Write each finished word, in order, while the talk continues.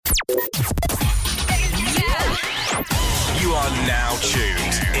You are now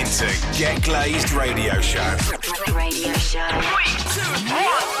tuned into Get Glazed Radio Show. Radio Show. 3, 2, 1,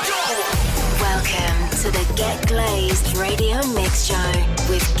 go! Welcome to the Get Glazed Radio Mix Show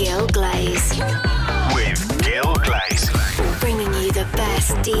with Gil Glaze. With Gil Glaze. Bringing you the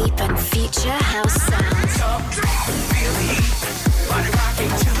best deep and future house sounds.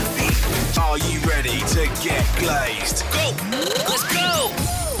 Are you ready to get glazed? Go! Let's go!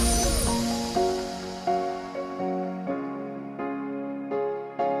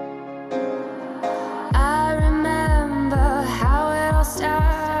 I remember how it all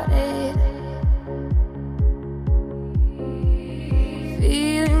started.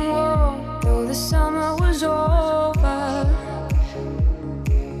 Feeling warm though the summer was over.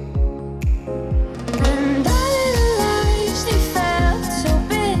 And our little lives, they felt so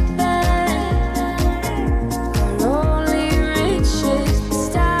big then. Our only riches, the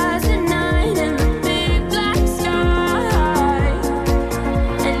stars at night and the big black sky.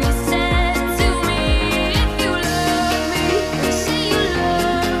 And you said to me, if you love me, then say you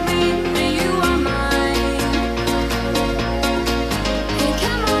love me, that you are mine. Hey,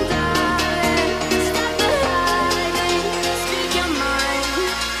 come on, darling, stop the hiding, speak your mind.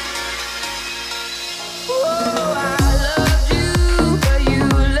 Oh, I loved you, but you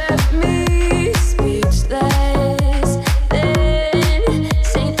left me speechless. Then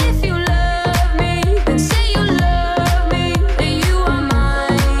say if you love me, then say you love me, that you are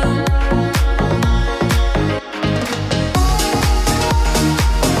mine.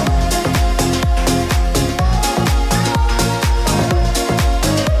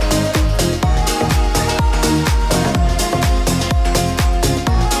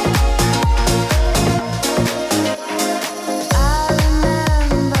 I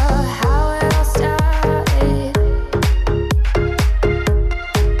remember how it all started.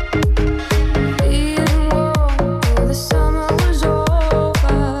 Feeling warm though the summer was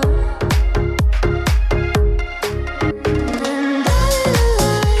over. And our little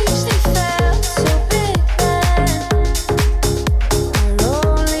lives, they felt so big then. Our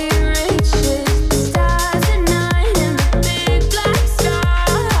only riches, the stars at night and the big black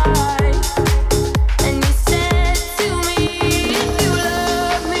sky. And you said to me, if you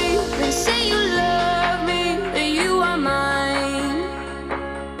love me, then say you love me, that you are mine.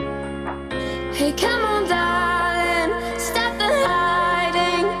 Hey, come on, darling, stop the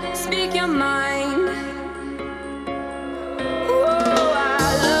hiding, speak your mind. Oh, I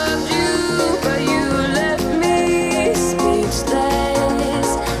loved you, but you left me speechless.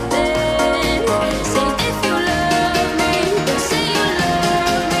 Then say if you love me, then say you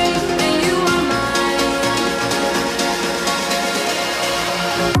love me, that you are mine.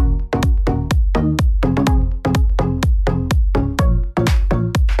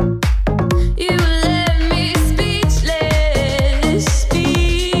 You left me speechless,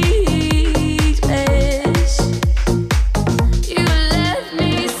 speechless. You left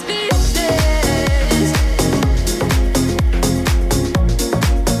me speechless. You left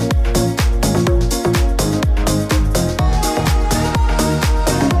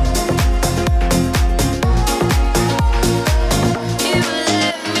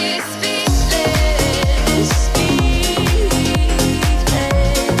speechless, speechless.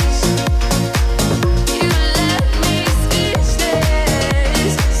 You left me speechless,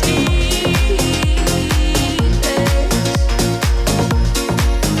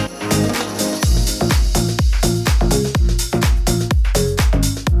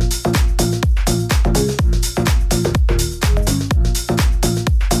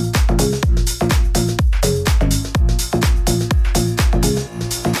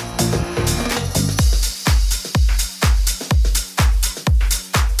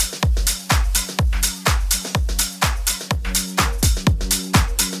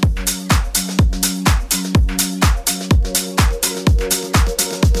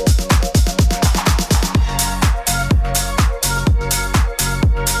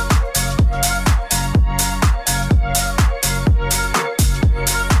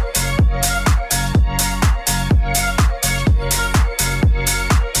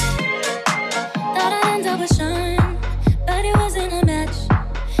 Thought I'd end up with Sean, but it wasn't a match.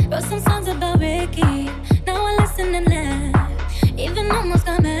 Wrote some songs about Ricky, now I listen and laugh. Even almost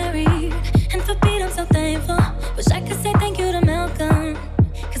got married, and for Pete I'm so thankful. Wish I could say thank you to Malcolm,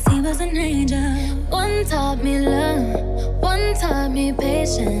 cause he was an angel. One taught me love, one taught me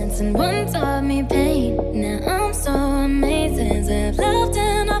patience, and one taught me pain. Now I'm so amazing to have loved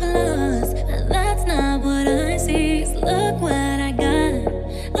and I've lost, but that's not what I see. So look what I got,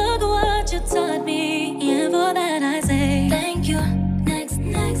 look what you taught me, and for that I say thank you. Next,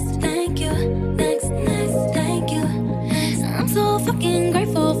 next, next. fucking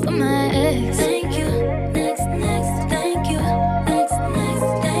grateful for my ex. Thank you. Next, next, thank you. Next,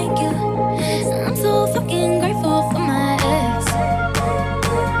 next, thank you. I'm so fucking grateful for my ex.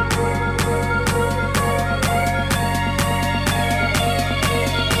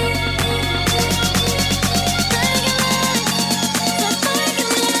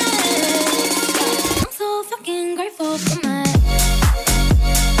 I'm so fucking grateful for my ex.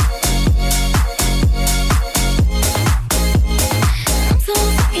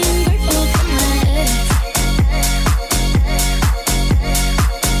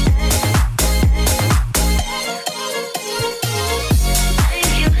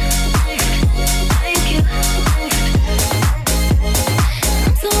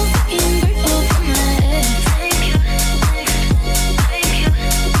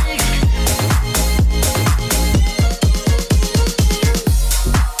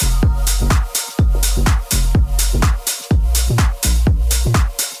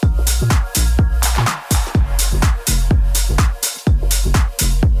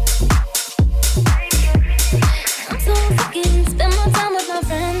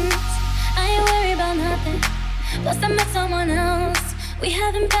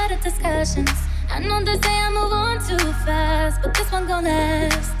 I know they say I move on too fast, but this one gon'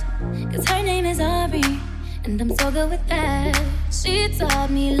 last. Cause her name is Ari, and I'm so good with that. She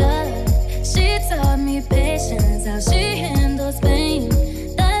taught me love, she taught me patience, how she handles pain.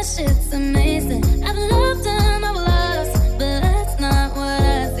 That shit's amazing. I've loved and I've lost, but that's not what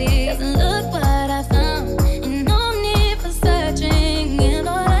I see. Cause look what I found, and no need for searching. And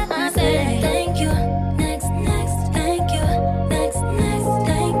all that I say, thank you. Next, next, thank you. Next, next,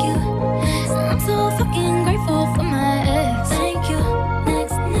 thank you. I'm so fucking grateful for my ex. Thank you.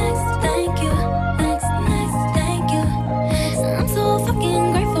 Next, next, thank you. Next, next, thank you. I'm so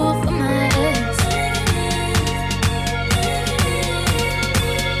fucking grateful for my ex.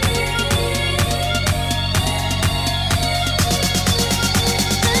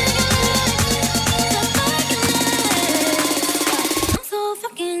 I'm so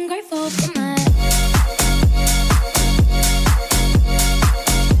fucking grateful for my ex.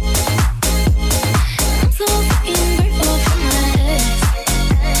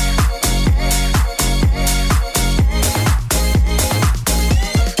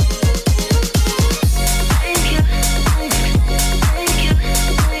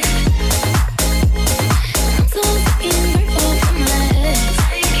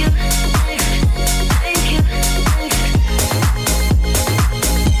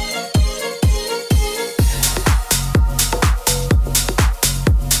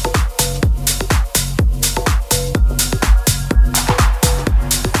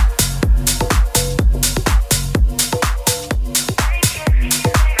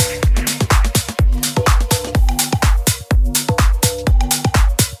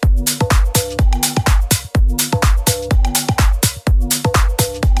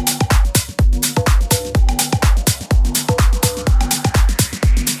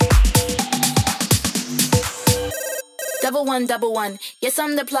 Double one. Yes,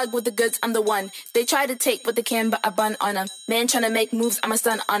 I'm the plug with the goods, I'm the one. They try to take what they can, but I bun on them. Man tryna make moves, I'm a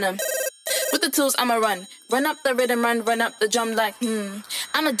stun on them. With the tools, I'ma run. Run up the rhythm, run up the drum like,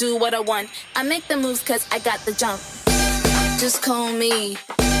 I'ma do what I want. I make the moves cause I got the jump. Just call me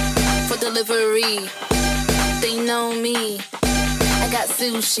for delivery. They know me. I got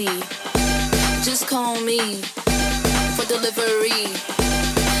sushi. Just call me for delivery.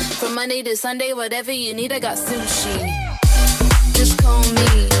 From Monday to Sunday, whatever you need, I got sushi. Just call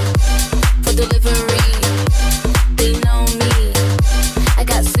me for delivery. They know me. I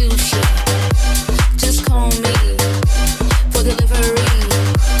got sushi. Just call me for delivery.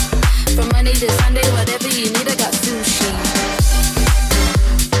 From Monday to Sunday, whatever you need, I got sushi.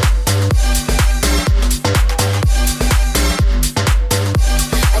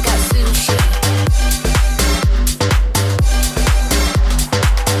 I got sushi.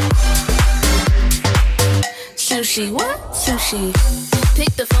 Sushi, what? Sushi.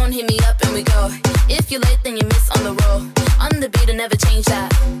 Pick the phone, hit me up and we go. If you're late, then you miss on the roll. On the beat, I never change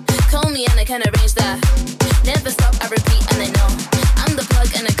that. Call me and I can arrange that. Never stop, I repeat and they know. I'm the plug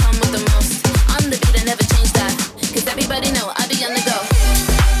and I come with the most. On the beat, I never change that. Cause everybody know I be on the go.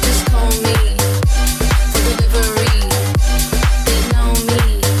 Just call me for delivery. They know me.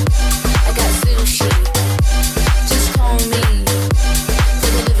 I got sushi. Just call me for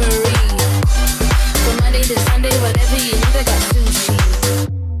delivery. From Monday to Sunday, whatever you need, I got sushi.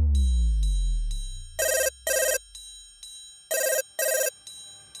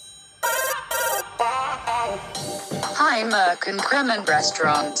 Hi, Merc. American Kremen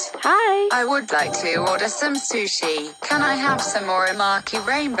restaurant. Hi. I would like to order some sushi. Can I have some uramaki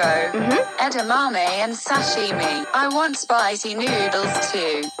rainbow, edamame and sashimi? I want spicy noodles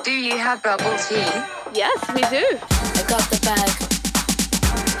too. Do you have bubble tea? Yes, we do. I got the bag,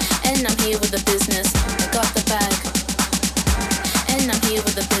 and I'm here with the business. I got the bag, and I'm here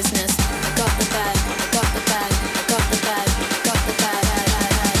with the business. I got the bag, I got the bag, I got the bag, I got the bag.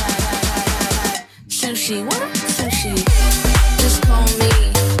 Sushi, what? Sushi. Just call me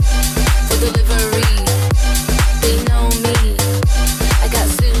for delivery. They know me. I got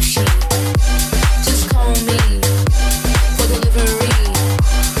sushi. Just call me for delivery.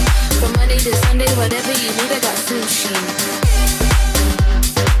 From Monday to Sunday, whatever you need, I got sushi.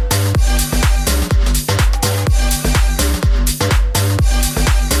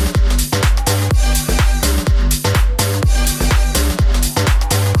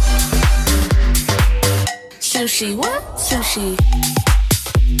 Sushi, what? Sushi.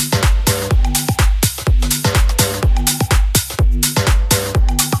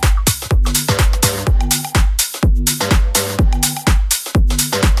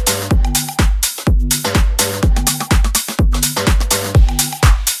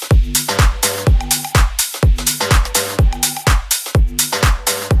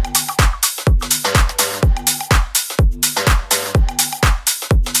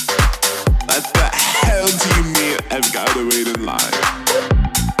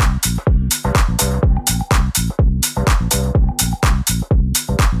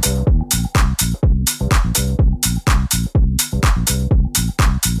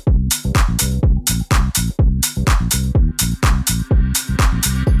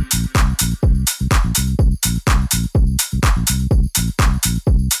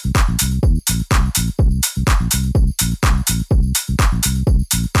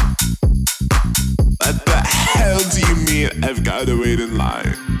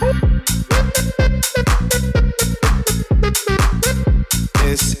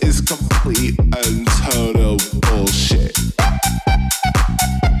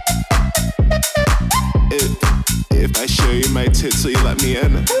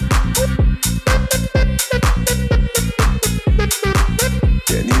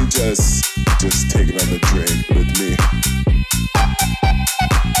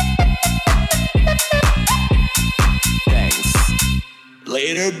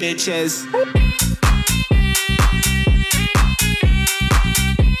 Bitches.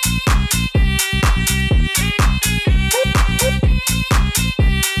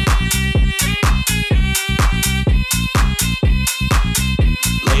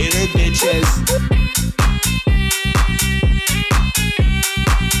 Later, bitches.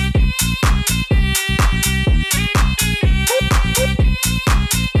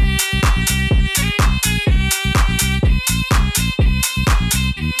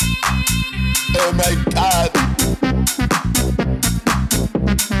 Oh my God.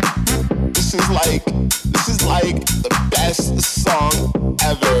 This is like the best song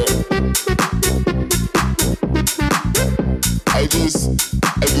ever. I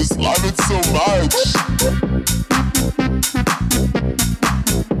just love it so much.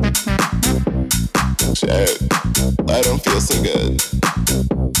 Shit, I don't feel so good.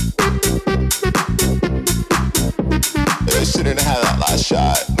 I shouldn't have had that last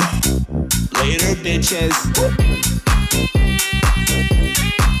shot. Later, bitches.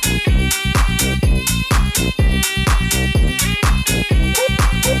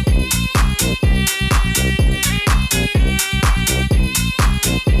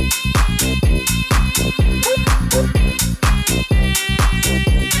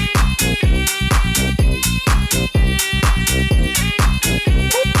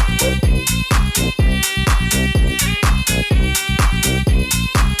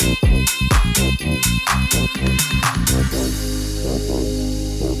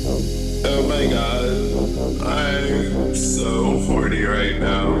 Oh my God, I'm so horny right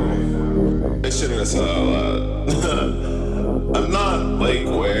now. I shouldn't have said that out loud. I'm not like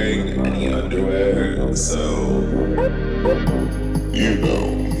wearing any underwear, so you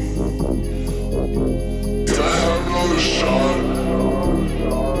know. Can I have another shot?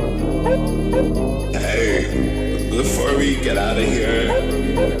 Hey, before we get out of here,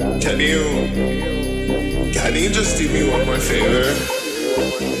 can you just do me one more favor?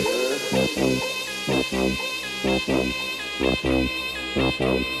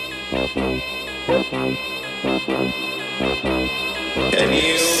 Can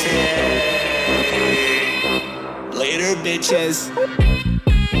you Later, bitches.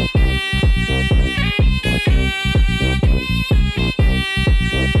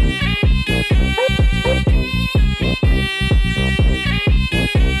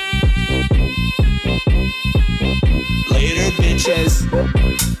 bitches.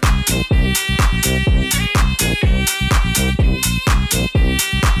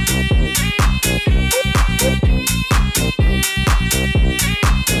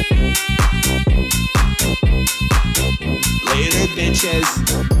 Later,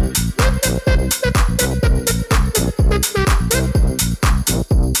 bitches.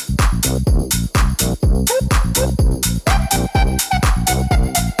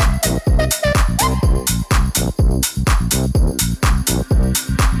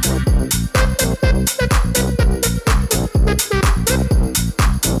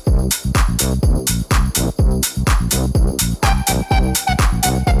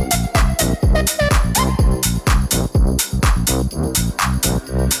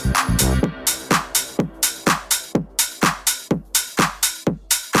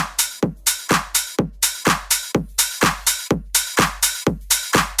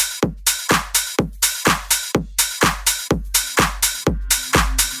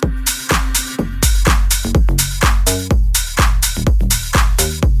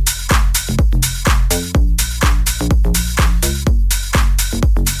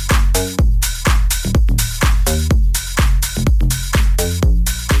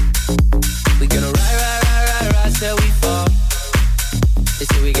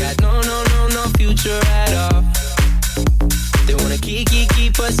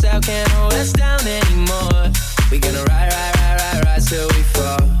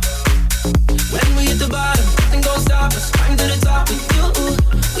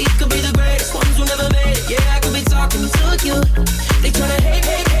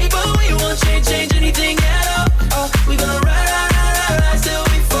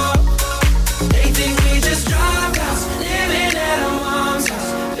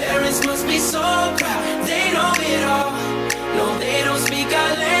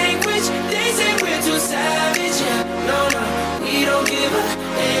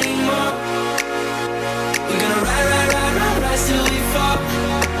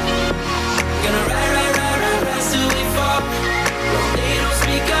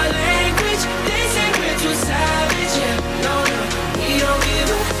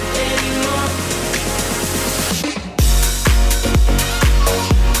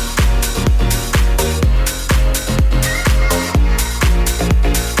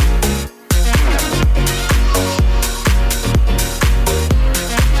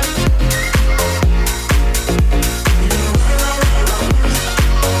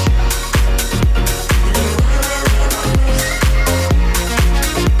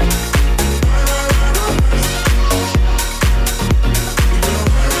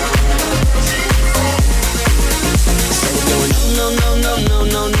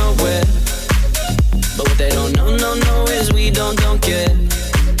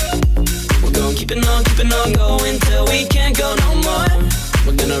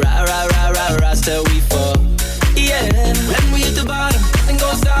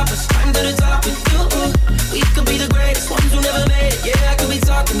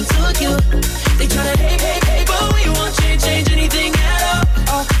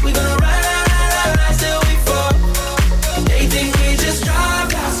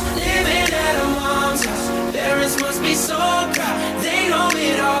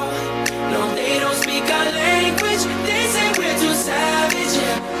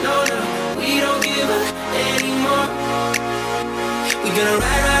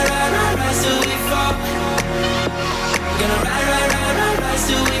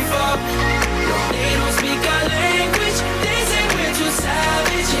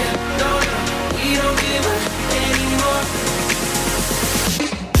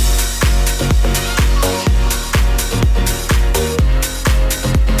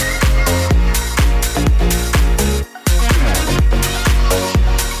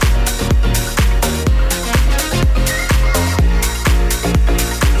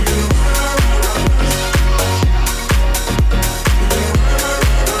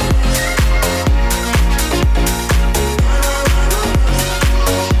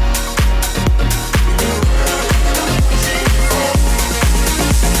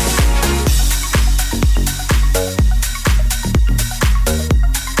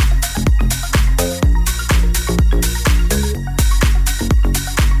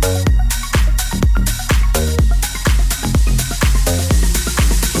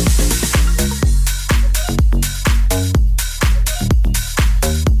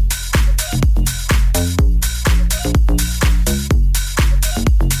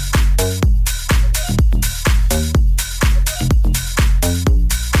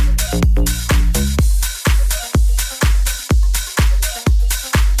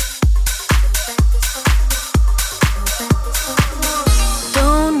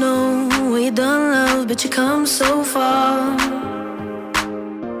 but you come so far.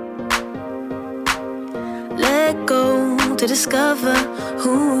 Let go to discover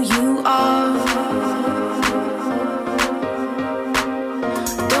who you are.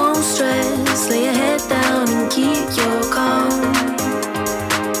 Don't stress, lay your head down and keep your calm.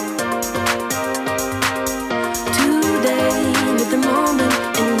 Today, live the moment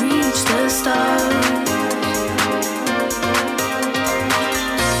and reach the stars.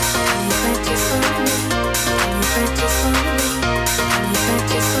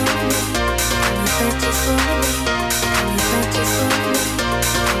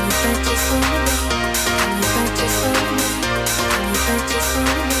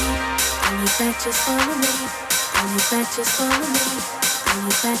 Just follow me, and you bet just follow me, and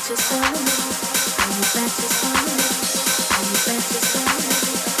you bet just follow me, and you bet just follow me, and you bet just follow me,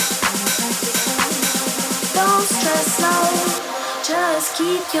 and you bet just follow me. Don't stress out, just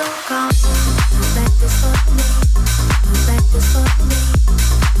keep your calm. You bet just follow me, you bet just follow me,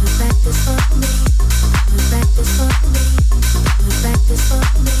 you bet just follow me, you bet just follow me, you bet just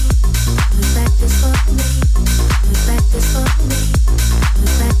follow me, you bet just follow me, you bet just follow me, you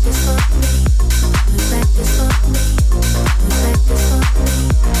bet just follow me.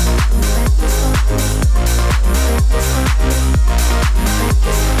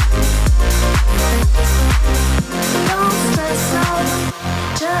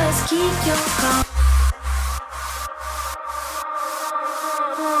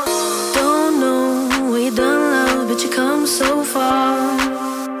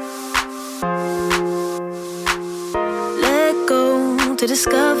 To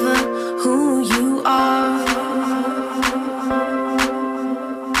discover who you are.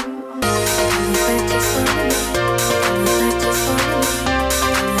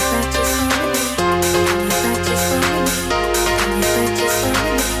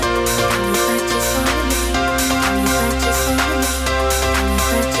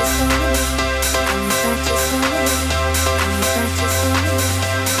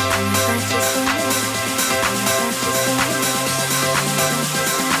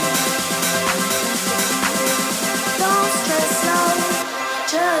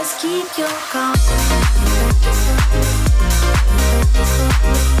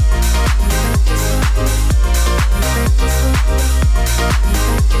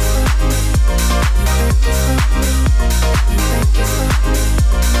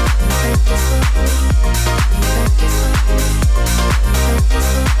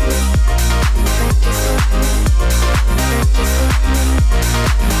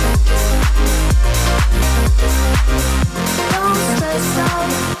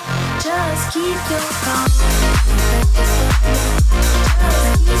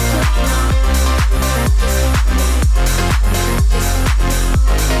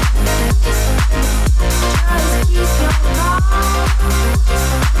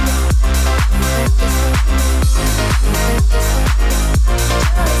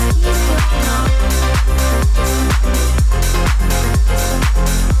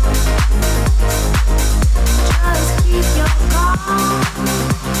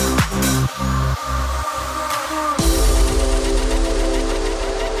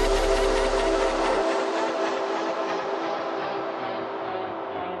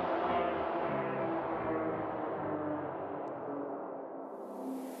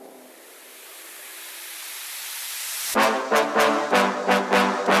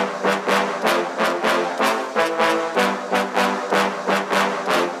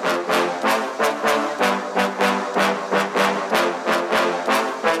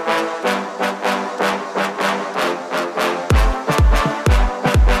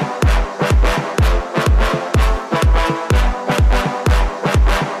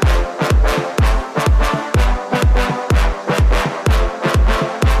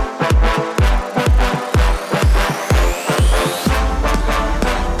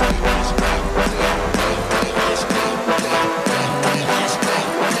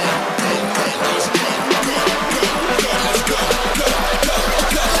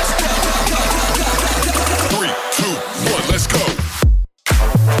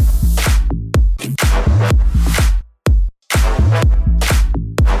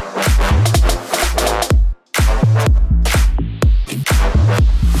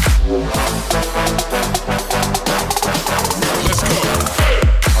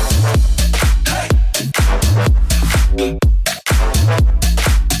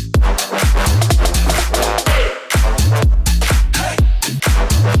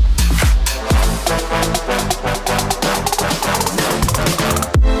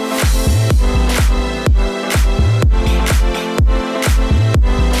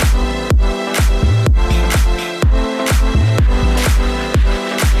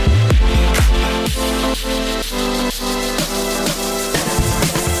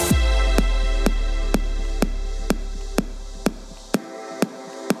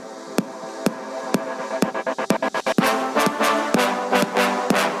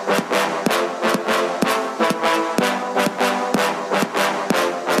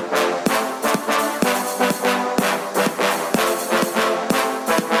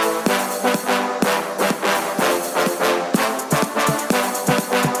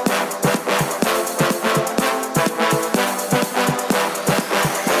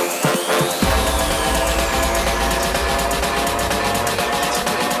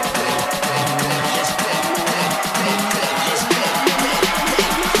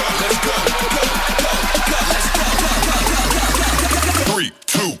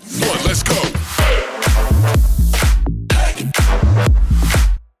 one, let's go.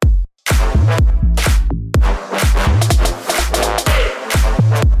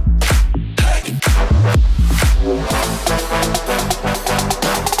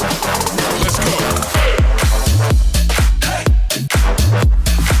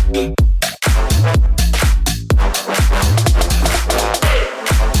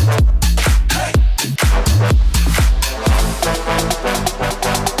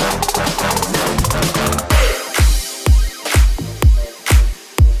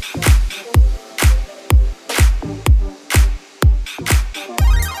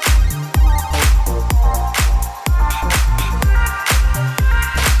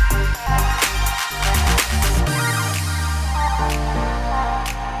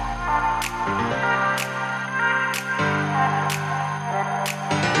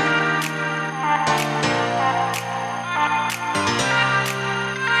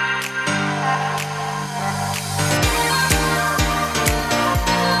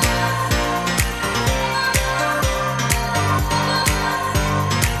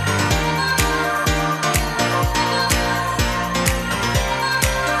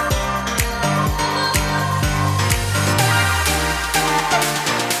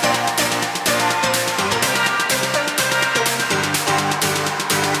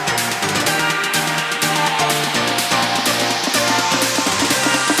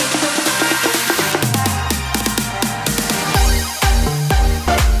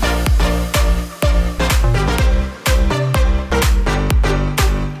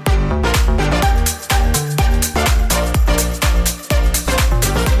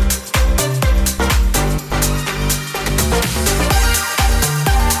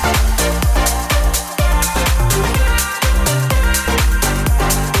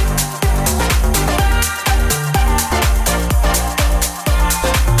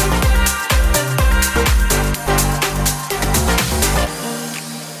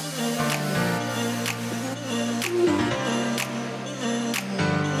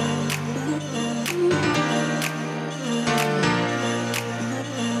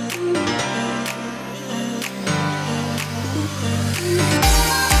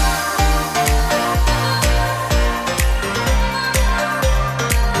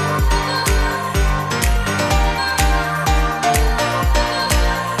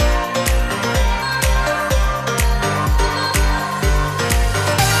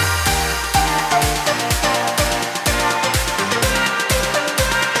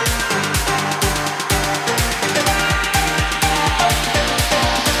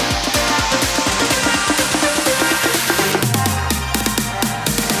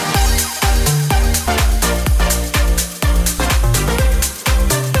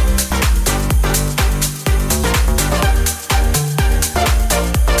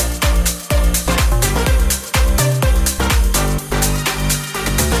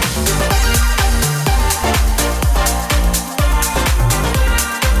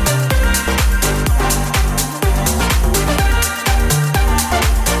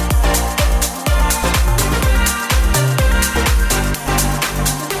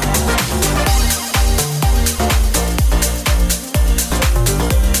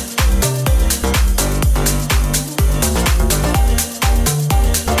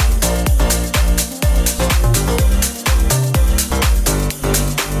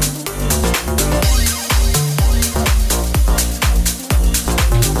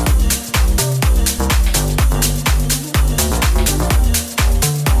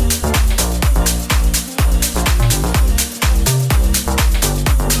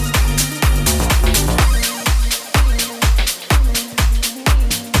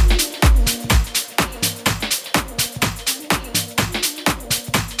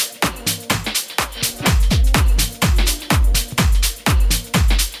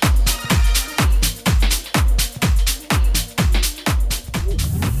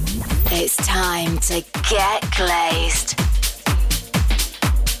 time to get glazed.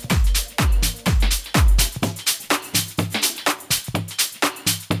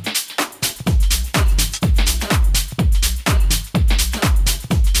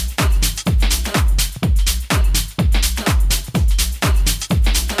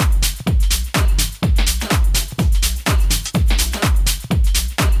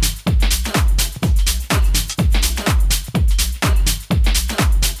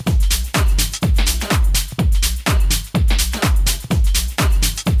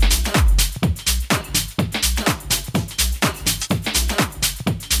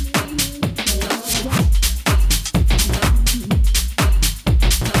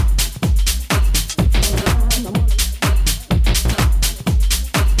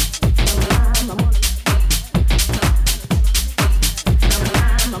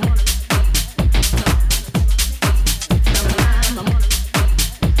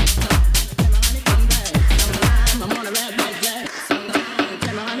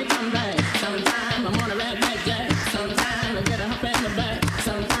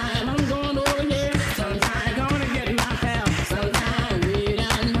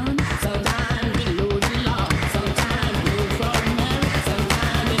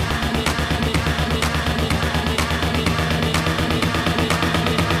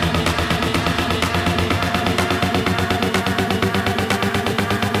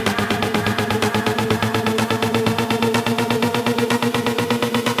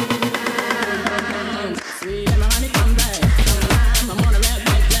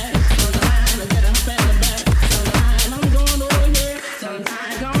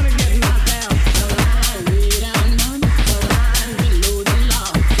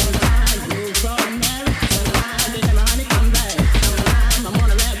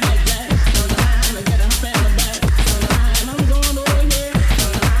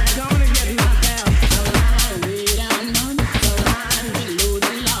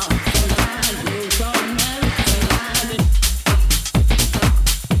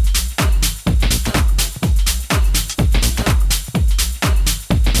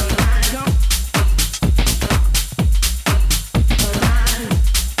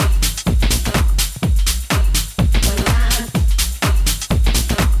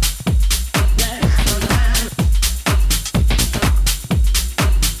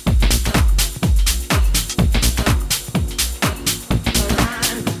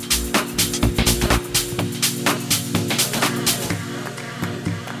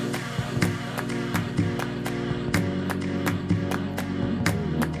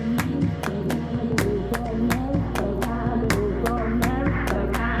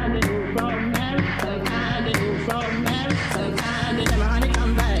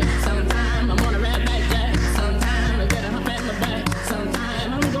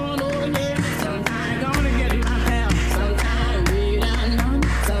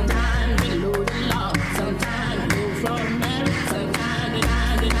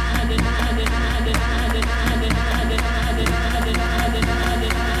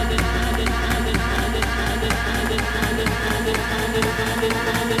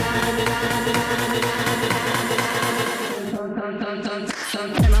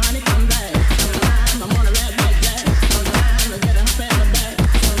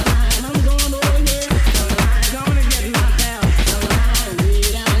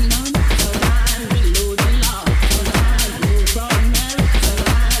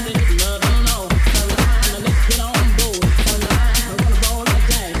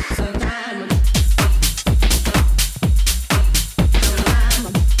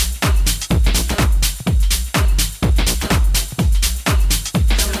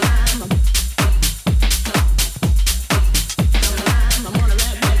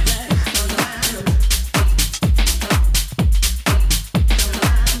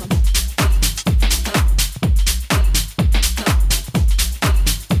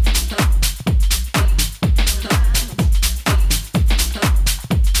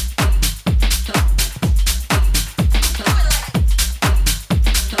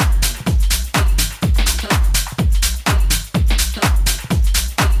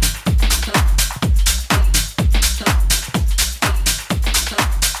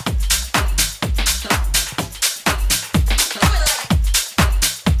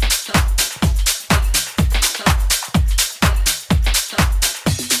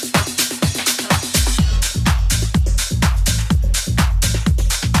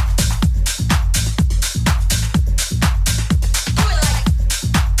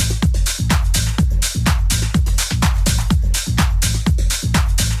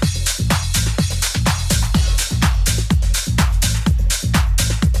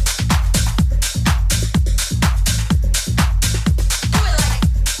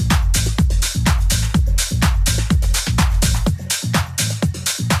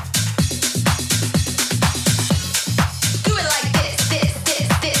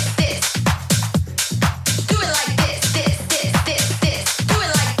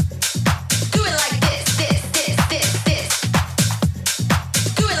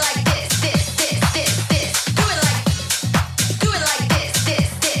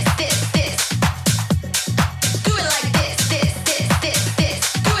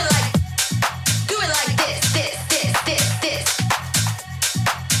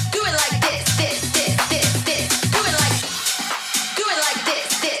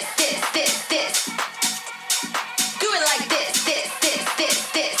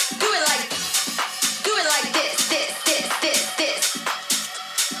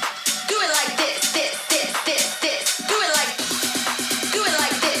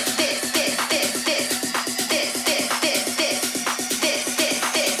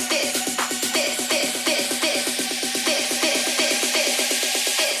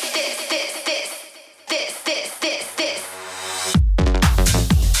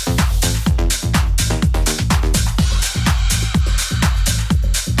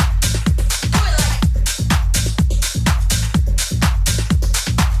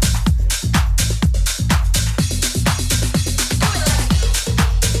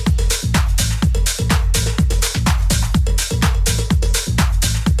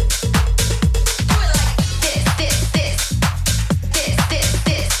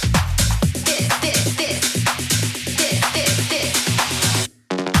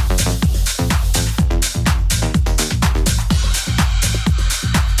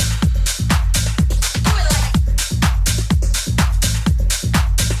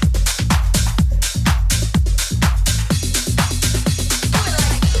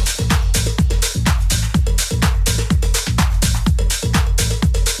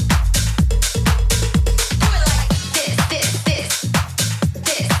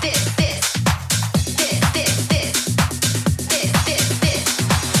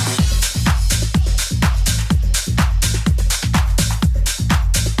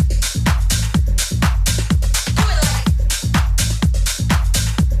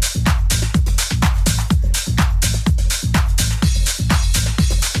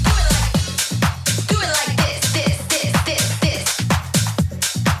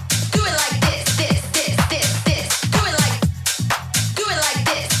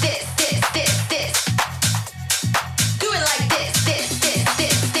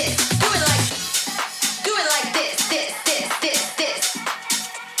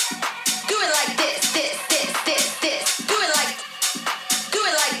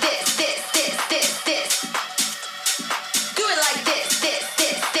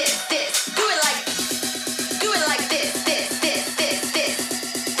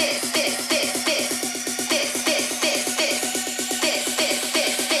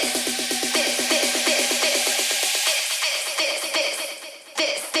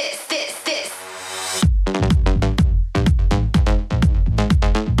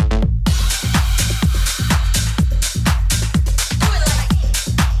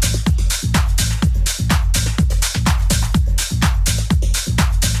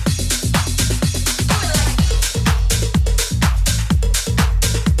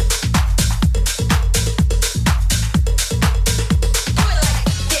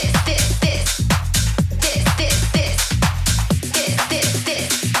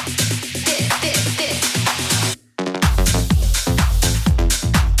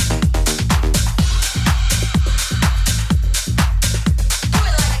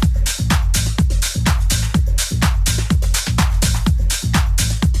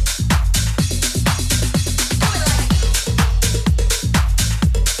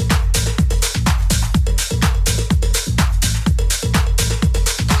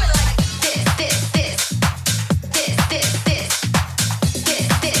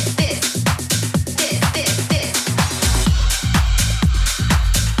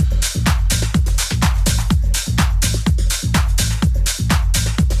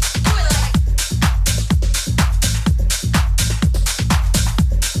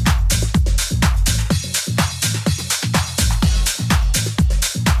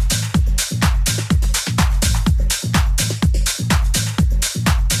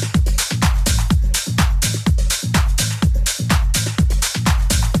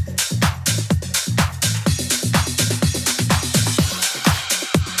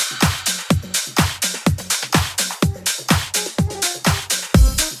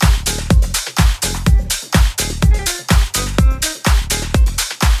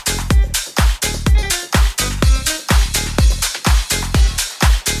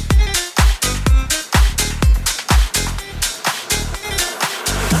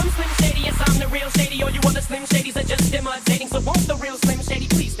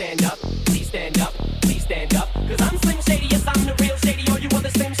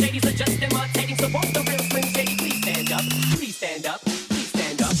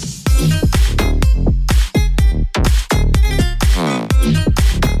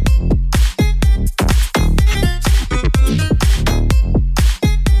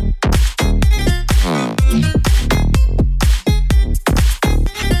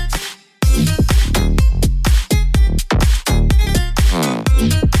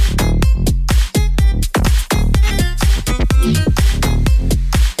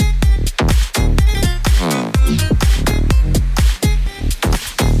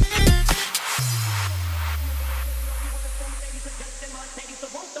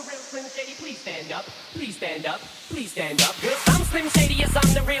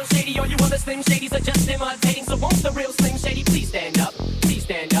 Slim Shadys are just imitating. So won't the real Slim Shady please stand up? Please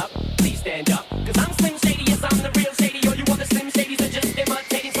stand up, please stand up. Cause I'm Slim Shady, yes, I'm the real Shady. All you other Slim Shadys are just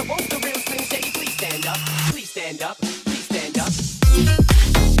imitating. So won't the real Slim Shady please stand up? Please stand up, please stand up.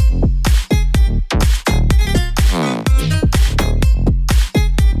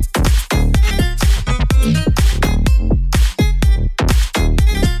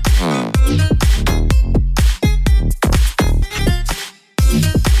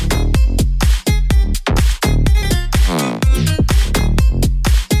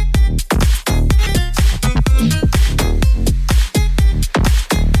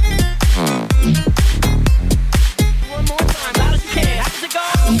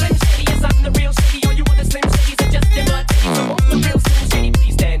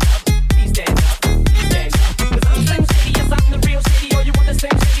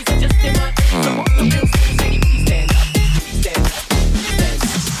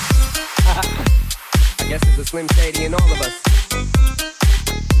 Slim Shady and all of us.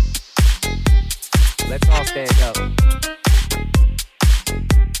 Let's all stand up.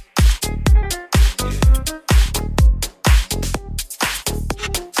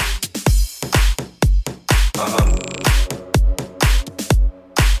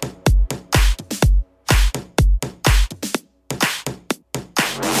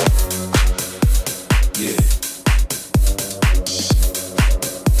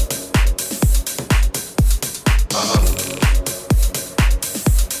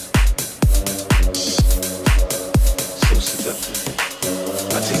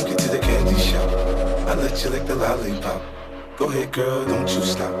 Girl, don't you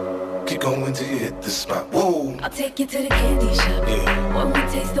stop. Keep going till you hit the spot. Whoa. I'll take you to the candy shop. Yeah. One more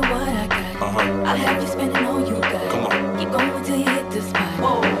taste of what I got. I'll have you spending all you got. Come on. Keep going till you hit the spot.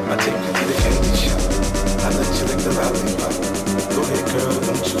 Whoa. I'll take you to the candy shop. I'll let you lick the lollipop. Go ahead, girl,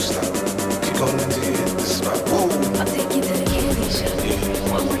 don't you stop. Keep going till you hit the spot. Whoa. I'll take you to the candy shop.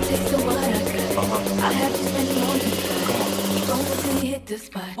 Yeah. One more taste of what I got. I'll have you spending all you got. Come on. Keep going till you hit the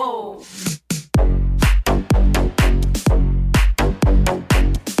spot. Whoa.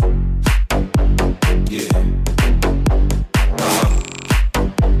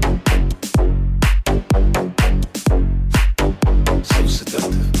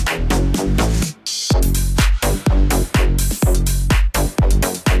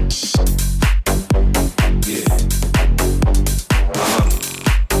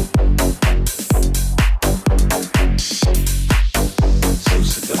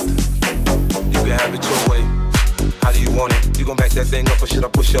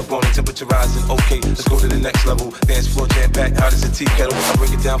 Rising, okay, let's go to the next level. Dance floor jam packed, hot as a tea kettle. I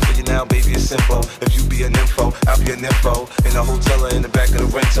break it down for you now, baby, it's simple. If you be an info, I'll be an info. In a hotel or in the back of the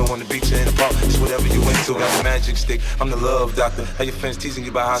rental, on the beach or in the park, it's whatever you into. Got the magic stick, I'm the love doctor. How your friends teasing you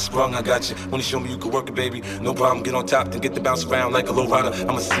about how I sprung, I got you. Wanna show me you can work it, baby? No problem, get on top, then get to bounce around like a low rider.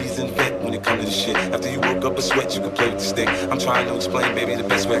 I'm a seasoned vet when it comes to this shit. After you woke up a sweat, you can play with the stick. I'm trying to explain, baby, the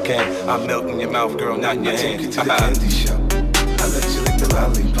best way I can. I'm melting your mouth, girl, not in your hand. Take you to the candy shop. I let you lick the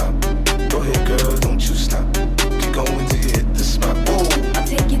lollipop. Go ahead, girl, don't you stop. Keep going till you hit the spot. Whoa. I'll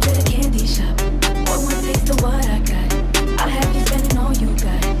take you to the candy shop. One more taste of what I got. I'll have you spending all you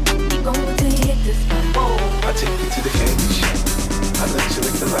got. Keep going till you hit the spot. Whoa. I take you to the candy shop. I let you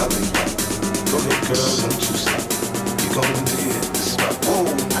lick the lollipop. Go ahead, girl, don't you stop. Keep going till you hit the spot. Whoa.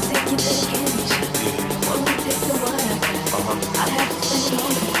 I'll take you to the candy shop. One more taste of what I got. I'll have you spending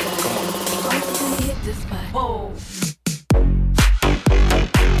all you got. Keep going till you hit the spot. Whoa.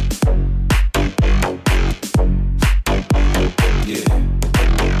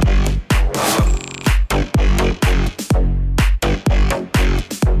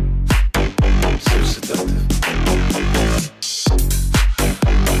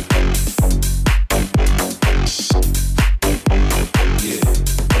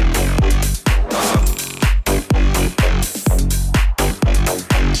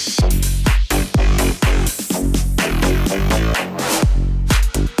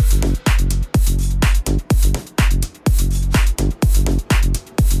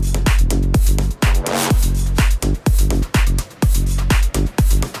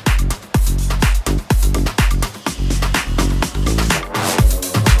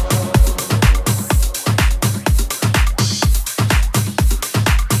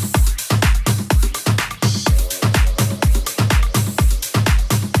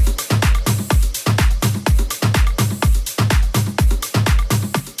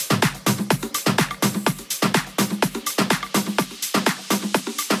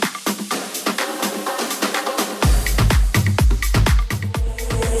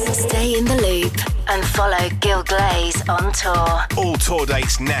 and follow Gil Glaze on tour. All tour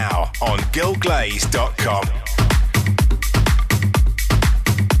dates now on gilglaze.com.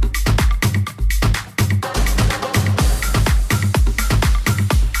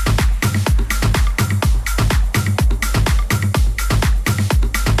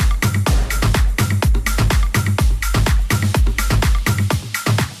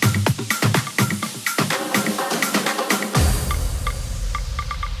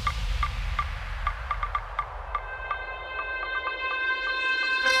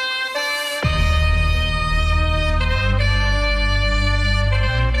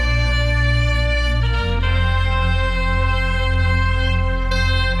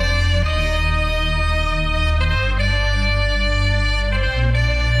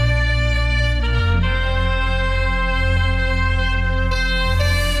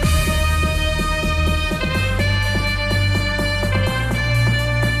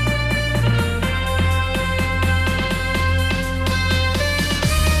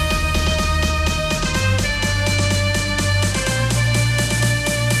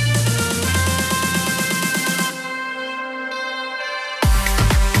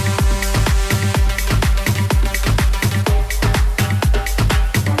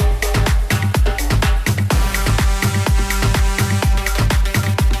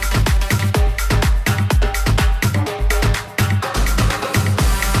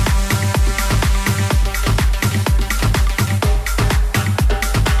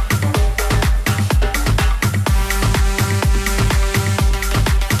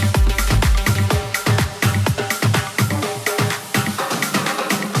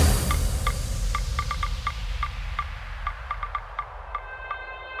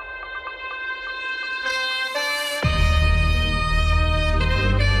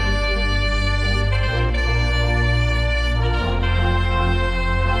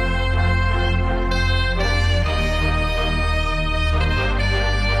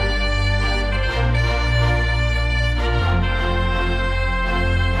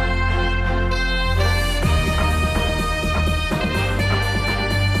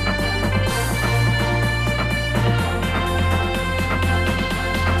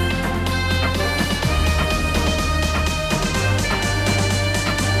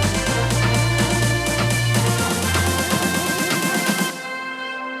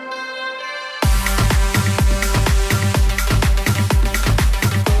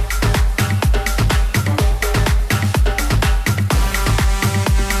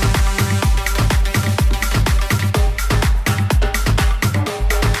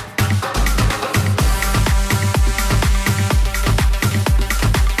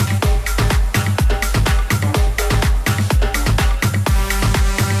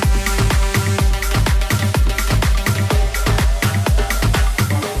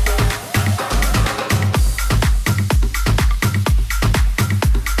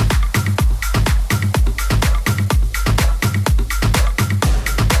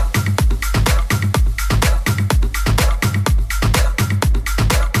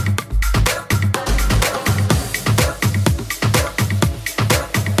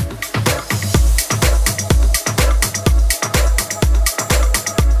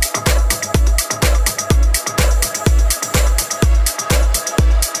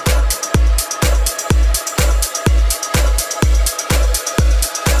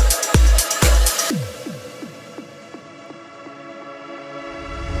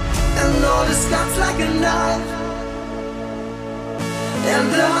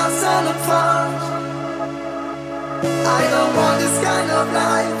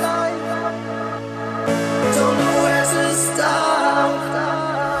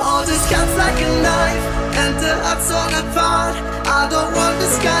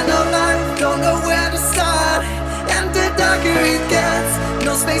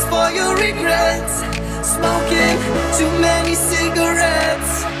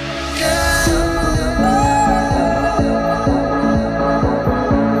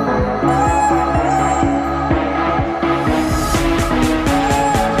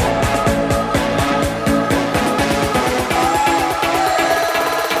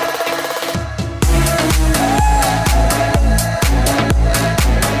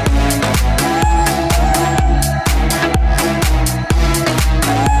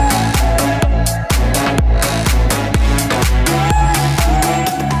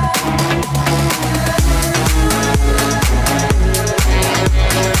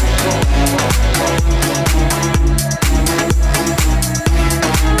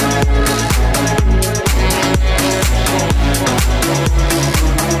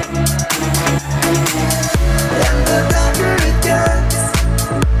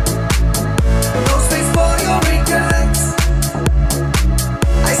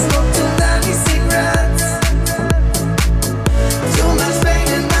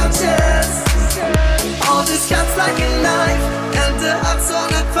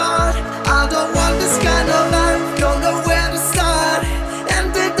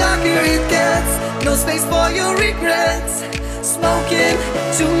 better it gets. No space for your regrets. Smoking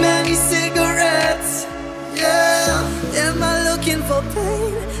too many cigarettes. Yeah, am I looking for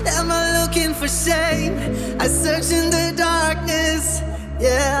pain? Am I looking for shame? I search in the darkness.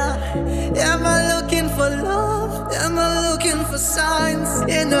 Yeah, am I looking for love? Am I looking for signs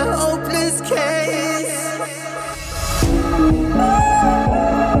in a hopeless case?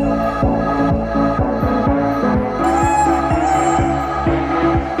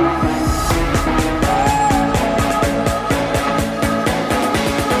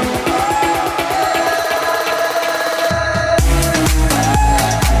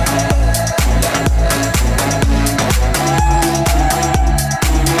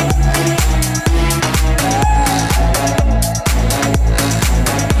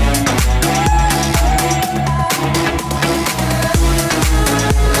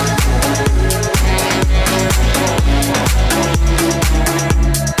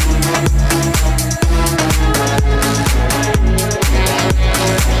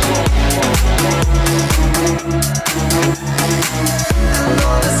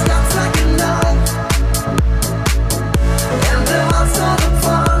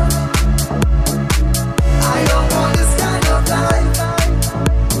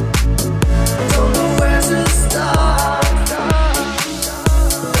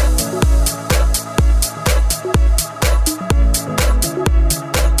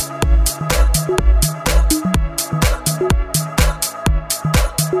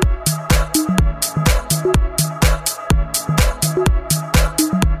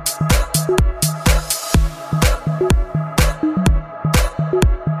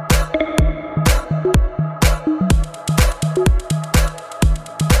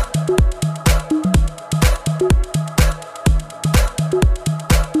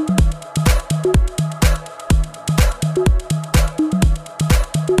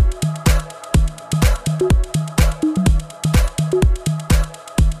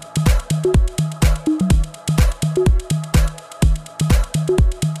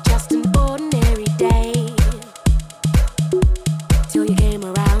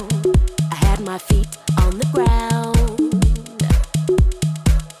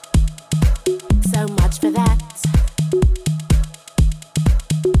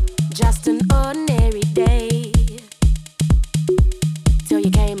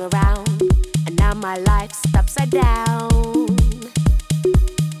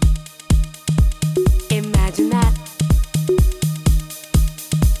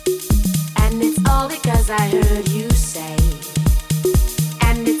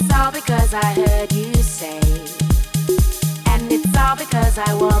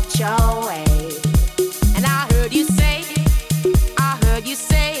 I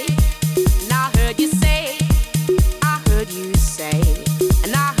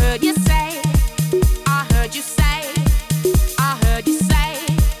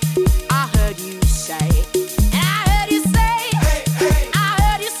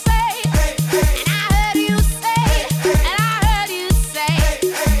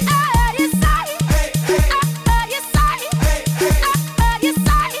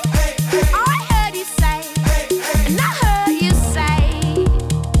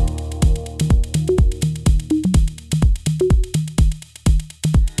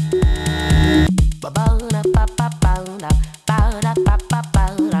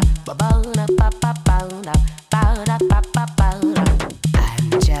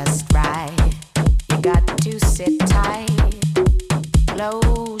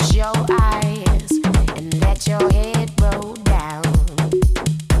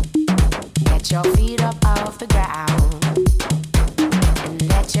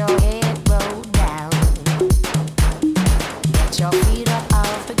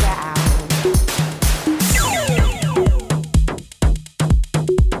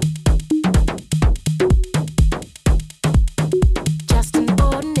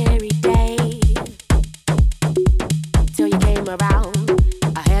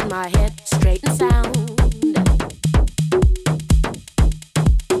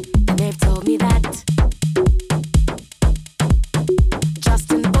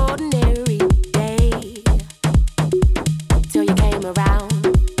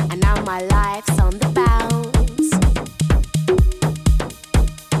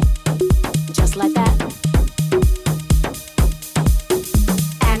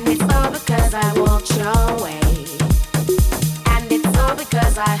walked your way, and it's all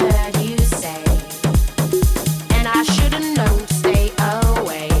because I heard